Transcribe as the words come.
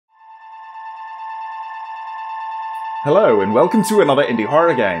Hello and welcome to another indie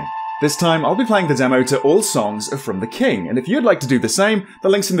horror game. This time I'll be playing the demo to All Songs Are From the King, and if you'd like to do the same, the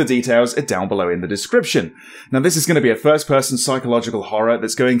links and the details are down below in the description. Now this is going to be a first-person psychological horror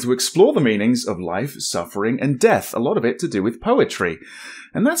that's going to explore the meanings of life, suffering and death, a lot of it to do with poetry.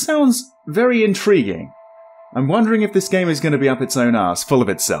 And that sounds very intriguing. I'm wondering if this game is going to be up its own arse, full of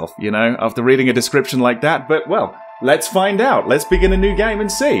itself, you know, after reading a description like that, but well, let's find out. Let's begin a new game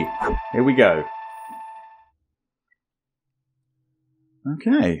and see. Here we go.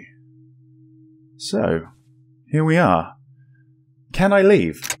 Okay. So, here we are. Can I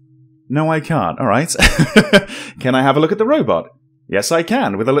leave? No, I can't. Alright. Can I have a look at the robot? Yes, I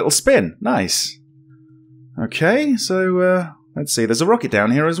can, with a little spin. Nice. Okay, so, let's see. There's a rocket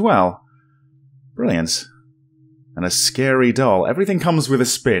down here as well. Brilliant. And a scary doll. Everything comes with a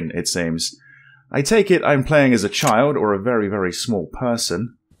spin, it seems. I take it I'm playing as a child or a very, very small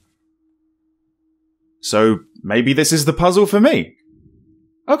person. So, maybe this is the puzzle for me.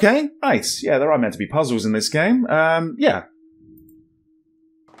 Okay, right. Yeah, there are meant to be puzzles in this game. Yeah.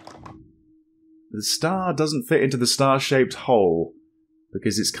 The star doesn't fit into the star-shaped hole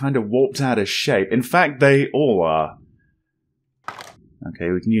because it's kind of warped out of shape. In fact, they all are. Okay,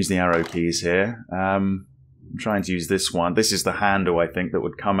 we can use the arrow keys here. I'm trying to use this one. This is the handle, I think, that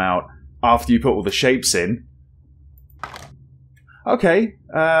would come out after you put all the shapes in. Okay,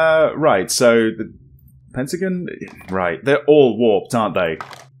 right, so the Pentagon? Right, they're all warped, aren't they?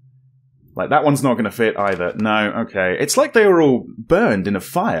 Like, that one's not going to fit either. No, okay. It's like they were all burned in a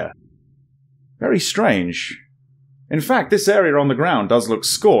fire. Very strange. In fact, this area on the ground does look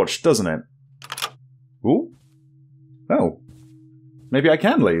scorched, doesn't it? Ooh. Oh. Maybe I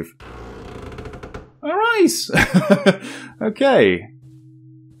can leave. Alright! Okay.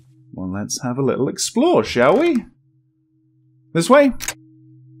 Well, let's have a little explore, shall we? This way?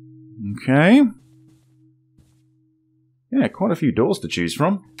 Okay. Yeah, quite a few doors to choose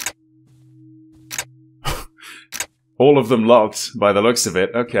from. All of them locked, by the looks of it.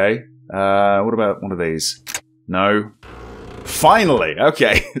 Okay. What about one of these? No. Finally!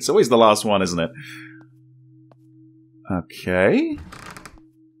 Okay. It's always the last one, isn't it? Okay.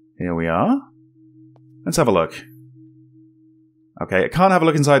 Here we are. Let's have a look. Okay, I can't have a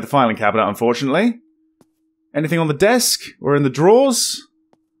look inside the filing cabinet, unfortunately. Anything on the desk? Or in the drawers?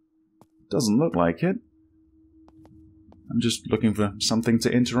 Doesn't look like it. I'm just looking for something to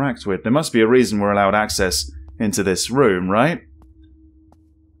interact with. There must be a reason we're allowed access into this room, right?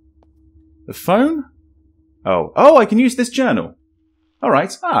 The phone? Oh. Oh, I can use this journal.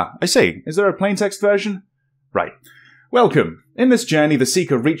 Alright. Ah, I see. Is there a plain text version? Right. Welcome. In this journey the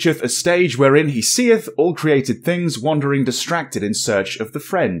seeker reacheth a stage wherein he seeth all created things wandering distracted in search of the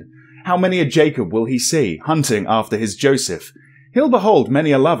friend. How many a Jacob will he see, hunting after his Joseph? He'll behold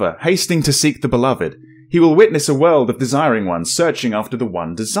many a lover, hasting to seek the beloved. He will witness a world of desiring ones, searching after the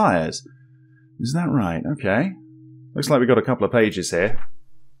one desires. Is that right? Okay. Looks like we've got a couple of pages here.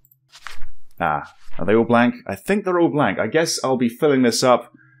 Ah, are they all blank? I think they're all blank. I guess I'll be filling this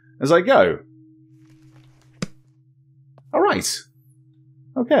up as I go. Alright.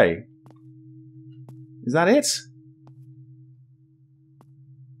 Okay. Is that it?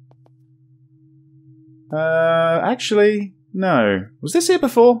 Actually, no. Was this here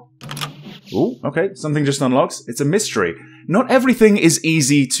before? Ooh, okay, something just unlocks. It's a mystery. Not everything is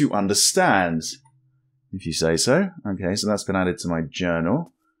easy to understand, if you say so. Okay, so that's been added to my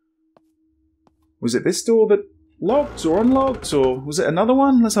journal. Was it this door that locked or unlocked, or was it another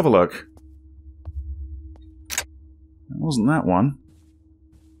one? Let's have a look. It wasn't that one.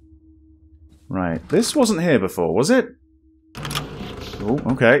 Right, this wasn't here before, was it? Oh,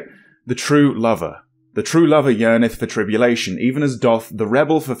 okay. The true lover. The true lover yearneth for tribulation, even as doth the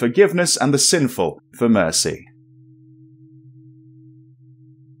rebel for forgiveness and the sinful for mercy.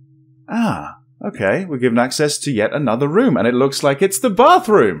 Ah, okay, we're given access to yet another room, and it looks like it's the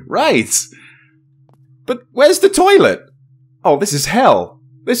bathroom, right? But where's the toilet? Oh, this is hell.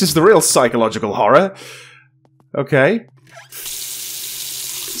 This is the real psychological horror. Okay.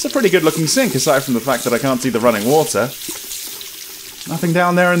 It's a pretty good looking sink, aside from the fact that I can't see the running water. Nothing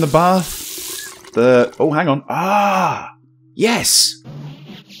down there in the bath. Oh, hang on. Ah! Yes!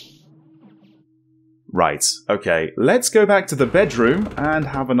 Right, okay. Let's go back to the bedroom and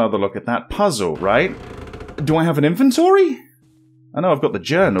have another look at that puzzle, right? Do I have an inventory? I know I've got the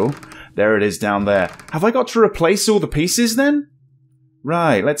journal. There it is down there. Have I got to replace all the pieces then?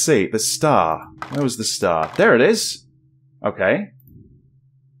 Right, let's see. The star. Where was the star? There it is. Okay.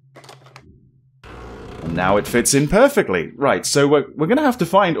 And now it fits in perfectly. Right, so we're going to have to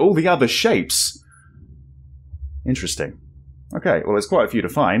find all the other shapes. Interesting. Okay, well there's quite a few to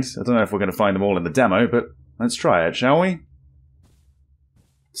find. I don't know if we're going to find them all in the demo, but Let's try it, shall we?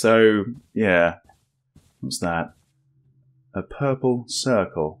 So, yeah. What's that? A purple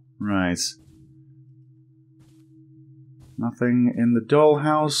circle. Right. Nothing in the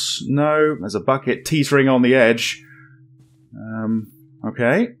dollhouse. No. There's a bucket teetering on the edge.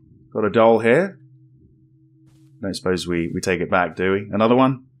 Okay. Got a doll here. Don't suppose we take it back, do we? Another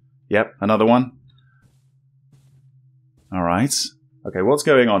one? Yep, another one. Alright. Okay, what's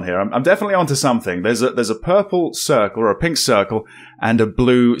going on here? I'm definitely onto something. There's a purple circle, or a pink circle, and a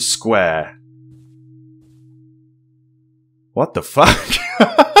blue square. What the fuck?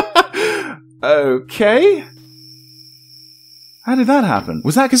 Okay. How did that happen?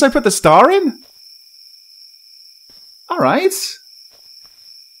 Was that because I put the star in? Alright.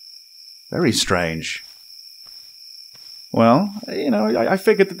 Very strange. Well, you know, I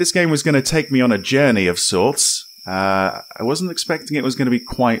figured that this game was going to take me on a journey of sorts. I wasn't expecting it was going to be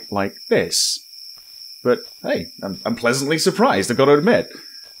quite like this. But, hey, I'm pleasantly surprised, I've got to admit.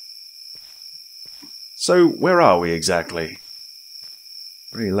 So, where are we exactly?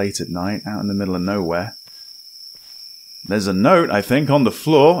 Very late at night, out in the middle of nowhere. There's a note, I think, on the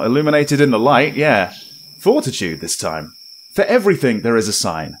floor, illuminated in the light, yeah. Fortitude this time. For everything there is a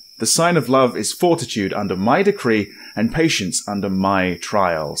sign. The sign of love is fortitude under my decree and patience under my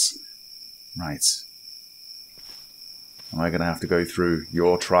trials. Right. Am I going to have to go through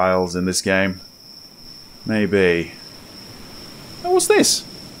your trials in this game? Maybe. Oh, what's this?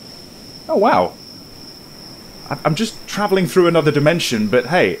 Oh, wow. I'm just travelling through another dimension, but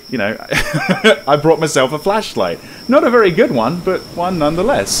hey, you know, I brought myself a flashlight. Not a very good one, but one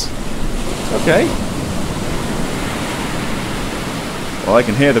nonetheless. Okay. Well, I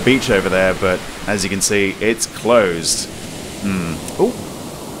can hear the beach over there, but as you can see, it's closed. Oh.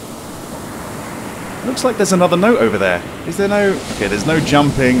 Looks like there's another note over there. Is there no... Okay, there's no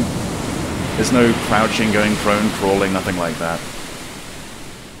jumping. There's no crouching, going prone, crawling, nothing like that.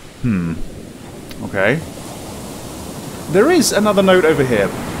 Okay. There is another note over here.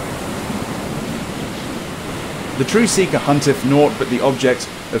 The true seeker hunteth naught but the object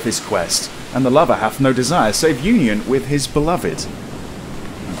of his quest, and the lover hath no desire save union with his beloved.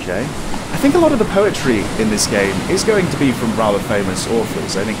 Okay. I think a lot of the poetry in this game is going to be from rather famous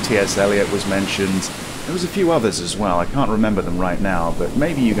authors. I think T.S. Eliot was mentioned. There was a few others as well. I can't remember them right now, but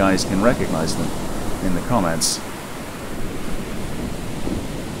maybe you guys can recognize them in the comments.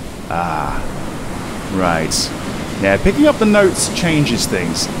 Ah. Right. Yeah, picking up the notes changes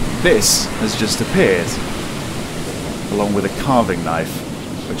things. This has just appeared, along with a carving knife,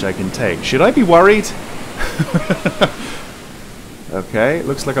 which I can take. Should I be worried? Okay,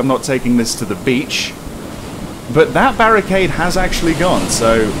 looks like I'm not taking this to the beach. But that barricade has actually gone,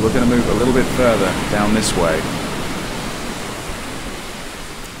 so we're going to move a little bit further down this way.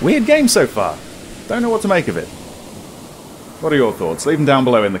 Weird game so far. Don't know what to make of it. What are your thoughts? Leave them down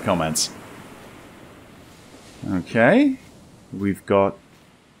below in the comments. Okay. We've got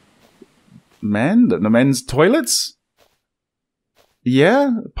men. The men's toilets?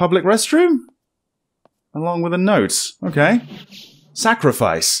 Yeah, public restroom? Along with a note. Okay.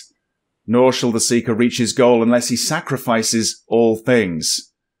 Sacrifice. Nor shall the seeker reach his goal unless he sacrifices all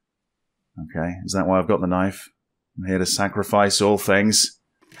things. Okay, is that why I've got the knife? I'm here to sacrifice all things.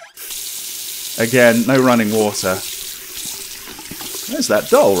 Again, no running water. There's that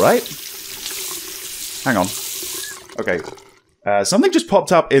doll, right? Hang on. Okay. Something just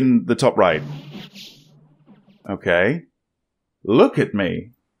popped up in the top right. Okay. Look at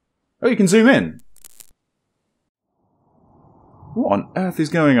me. Oh, you can zoom in. What on earth is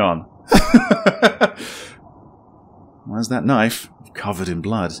going on? Where's that knife? Covered in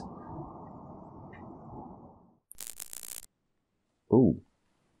blood. Ooh.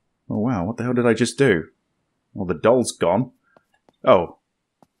 Oh wow, what the hell did I just do? Well, the doll's gone. Oh.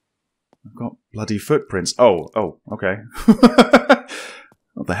 I've got bloody footprints. Oh, okay.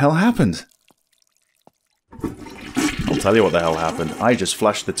 What the hell happened? I'll tell you what the hell happened. I just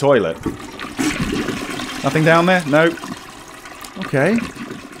flushed the toilet. Nothing down there? Nope. Okay.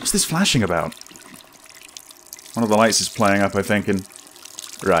 What's this flashing about? One of the lights is playing up, I think, and...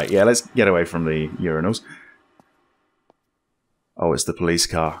 Right, yeah, let's get away from the urinals. Oh, it's the police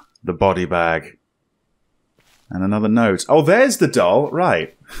car. The body bag. And another note. Oh, there's the doll!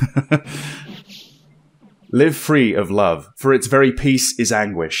 Right. Live free of love, for its very peace is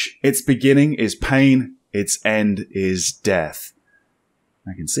anguish. Its beginning is pain, its end is death.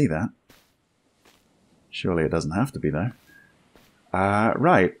 I can see that. Surely it doesn't have to be, though.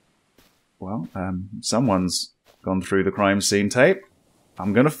 Right. Well, someone's gone through the crime scene tape.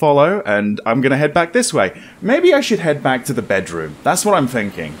 I'm gonna follow, and I'm gonna head back this way. Maybe I should head back to the bedroom. That's what I'm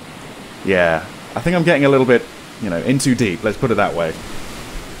thinking. Yeah. I think I'm getting a little bit, you know, in too deep, let's put it that way.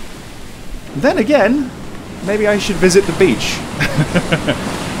 Then again, maybe I should visit the beach.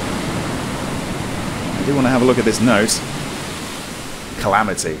 I do want to have a look at this note.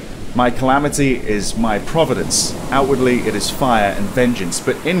 Calamity. My calamity is my providence. Outwardly it is fire and vengeance,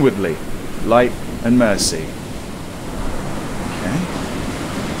 but inwardly, light and mercy. Okay.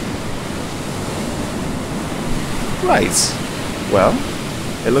 Right. Well,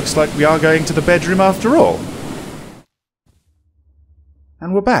 it looks like we are going to the bedroom after all.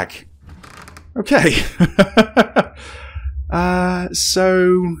 And we're back. Okay.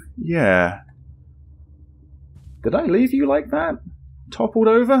 So, yeah. Did I leave you like that? Toppled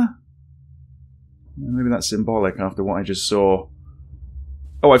over? Maybe that's symbolic after what I just saw.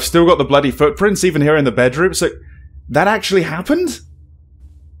 Oh, I've still got the bloody footprints even here in the bedroom, so that actually happened?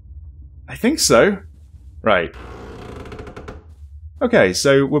 I think so. Right. Okay,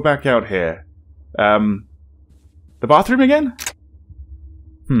 so we're back out here. The bathroom again?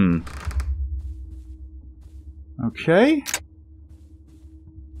 Okay.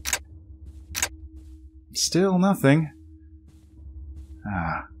 Still nothing.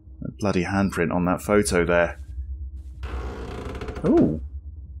 Ah, that bloody handprint on that photo there. Ooh.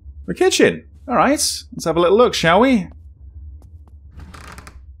 The kitchen. Alright, let's have a little look, shall we?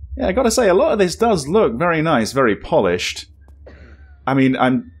 Yeah, I gotta say, a lot of this does look very nice, very polished. I mean,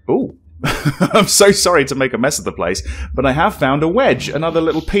 ooh. I'm so sorry to make a mess of the place, but I have found a wedge, another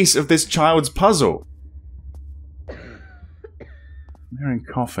little piece of this child's puzzle. I'm hearing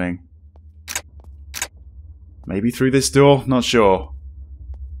coughing. Maybe through this door? Not sure.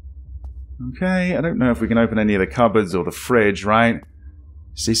 Okay, I don't know if we can open any of the cupboards or the fridge, right?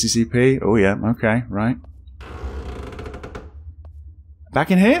 CCCP? Oh yeah, okay, right. Back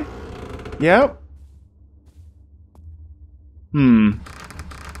in here? Yep.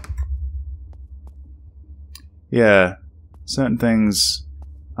 Yeah, certain things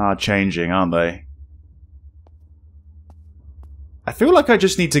are changing, aren't they? I feel like I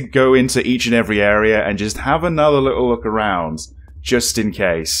just need to go into each and every area and just have another little look around, just in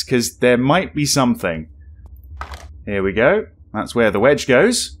case, because there might be something. Here we go. That's where the wedge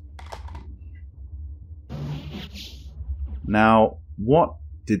goes. Now, what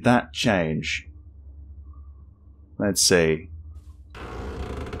did that change? Let's see.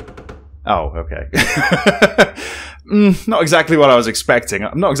 Oh, okay. Not exactly what I was expecting.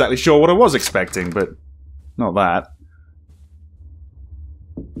 I'm not exactly sure what I was expecting, but not that.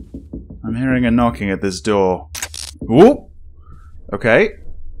 I'm hearing a knocking at this door. Ooh! Okay.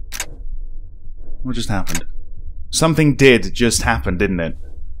 What just happened? Something did just happen, didn't it?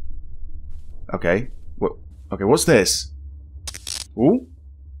 Okay. What? Okay, what's this? Ooh.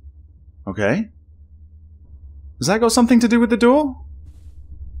 Okay. Has that got something to do with the door?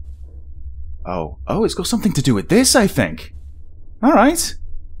 Oh. Oh, it's got something to do with this, I think. Alright.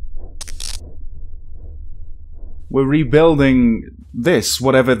 We're rebuilding this,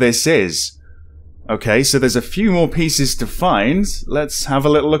 whatever this is. Okay, so there's a few more pieces to find. Let's have a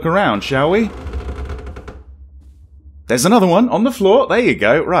little look around, shall we? There's another one on the floor. There you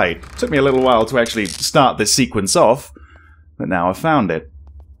go. Right. Took me a little while to actually start this sequence off, but now I've found it.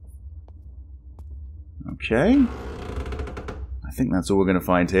 Okay. I think that's all we're going to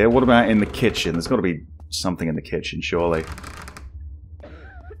find here. What about in the kitchen? There's got to be something in the kitchen, surely.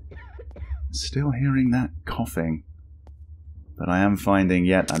 Still hearing that coughing. But I am finding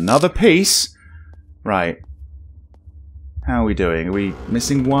yet another piece. Right. How are we doing? Are we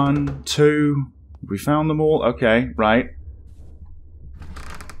missing one, two? Have we found them all? Okay, right.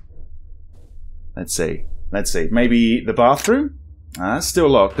 Let's see. Let's see. Maybe the bathroom? Ah, that's still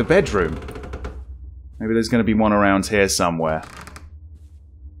locked. The bedroom. Maybe there's going to be one around here somewhere.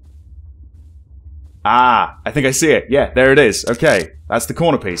 Ah, I think I see it. Yeah, there it is. Okay, that's the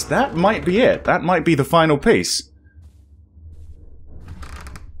corner piece. That might be it. That might be the final piece.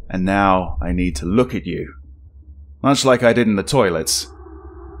 And now I need to look at you. Much like I did in the toilets.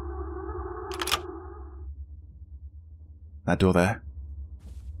 That door there.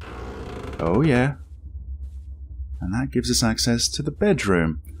 Oh yeah. And that gives us access to the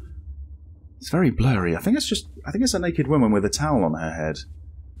bedroom. It's very blurry. I think it's a naked woman with a towel on her head.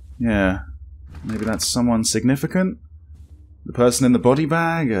 Yeah. Maybe that's someone significant? The person in the body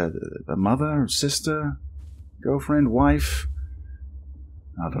bag? A mother? A sister? Girlfriend? Wife?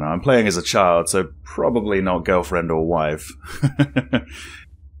 I don't know. I'm playing as a child, so probably not girlfriend or wife.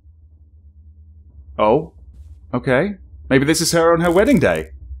 Oh? Okay. Maybe this is her on her wedding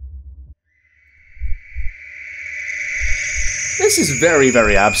day. This is very,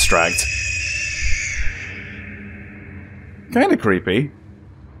 very abstract. Kinda creepy.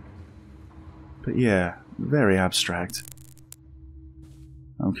 But yeah, very abstract.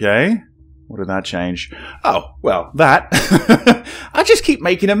 Okay. What did that change? Oh, well, that. I just keep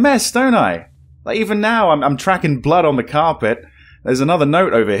making a mess, don't I? Like, even now, I'm tracking blood on the carpet. There's another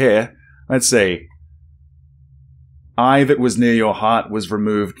note over here. Let's see. Eye that was near your heart was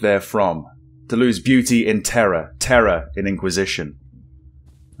removed therefrom. To lose beauty in terror. Terror in inquisition.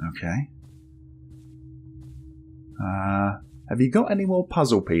 Okay. Have you got any more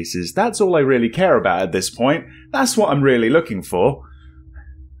puzzle pieces? That's all I really care about at this point. That's what I'm really looking for.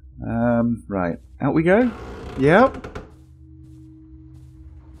 Right. Out we go? Yep.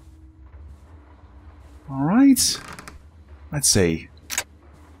 Alright. Let's see.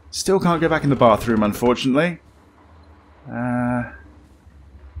 Still can't go back in the bathroom, unfortunately.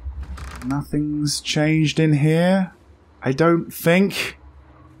 Nothing's changed in here. I don't think.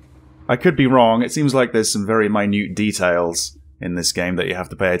 I could be wrong. It seems like there's some very minute details in this game that you have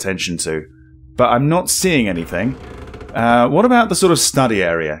to pay attention to. But I'm not seeing anything. What about the sort of study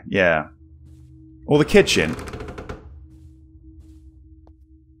area? Yeah. Or the kitchen?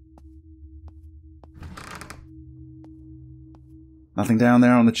 Nothing down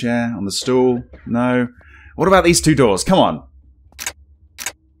there on the chair, on the stool? No. What about these two doors? Come on.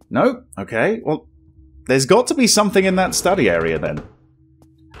 No? Okay. Well, there's got to be something in that study area then.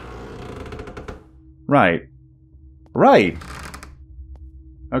 Right. Right.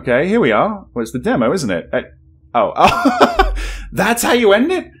 Okay, here we are. Well, it's the demo, isn't it? Oh. That's how you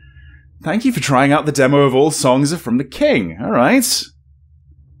end it? Thank you for trying out the demo of All Songs Are From the King. Alright.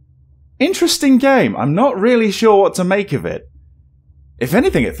 Interesting game. I'm not really sure what to make of it. If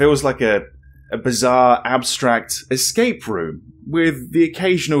anything, it feels like a bizarre, abstract escape room, with the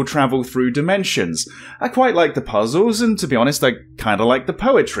occasional travel through dimensions. I quite like the puzzles, and to be honest, I kinda like the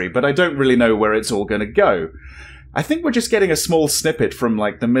poetry, but I don't really know where it's all gonna go. I think we're just getting a small snippet from,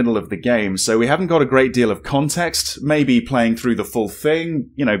 like, the middle of the game, so we haven't got a great deal of context. Maybe playing through the full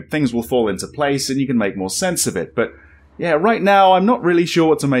thing, you know, things will fall into place and you can make more sense of it, but yeah, right now I'm not really sure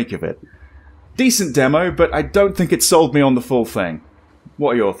what to make of it. Decent demo, but I don't think it sold me on the full thing.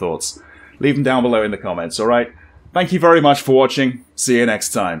 What are your thoughts? Leave them down below in the comments, alright? Thank you very much for watching. See you next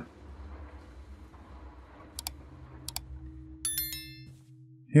time.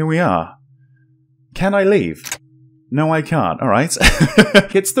 Here we are. Can I leave? No, I can't. Alright.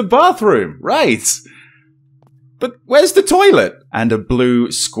 It's the bathroom. Right. But where's the toilet? And a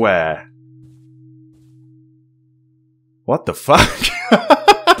blue square. What the fuck?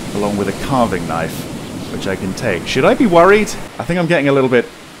 Along with a carving knife, which I can take. Should I be worried? I think I'm getting a little bit,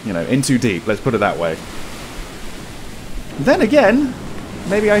 you know, in too deep. Let's put it that way. Then again,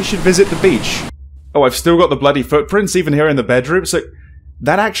 maybe I should visit the beach. Oh, I've still got the bloody footprints even here in the bedroom, so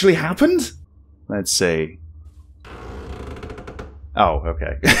that actually happened? Let's see. Oh,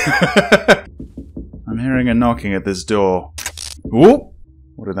 okay. I'm hearing a knocking at this door. Whoop!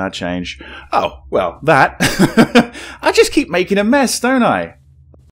 What did that change? Oh, well, that. I just keep making a mess, don't I?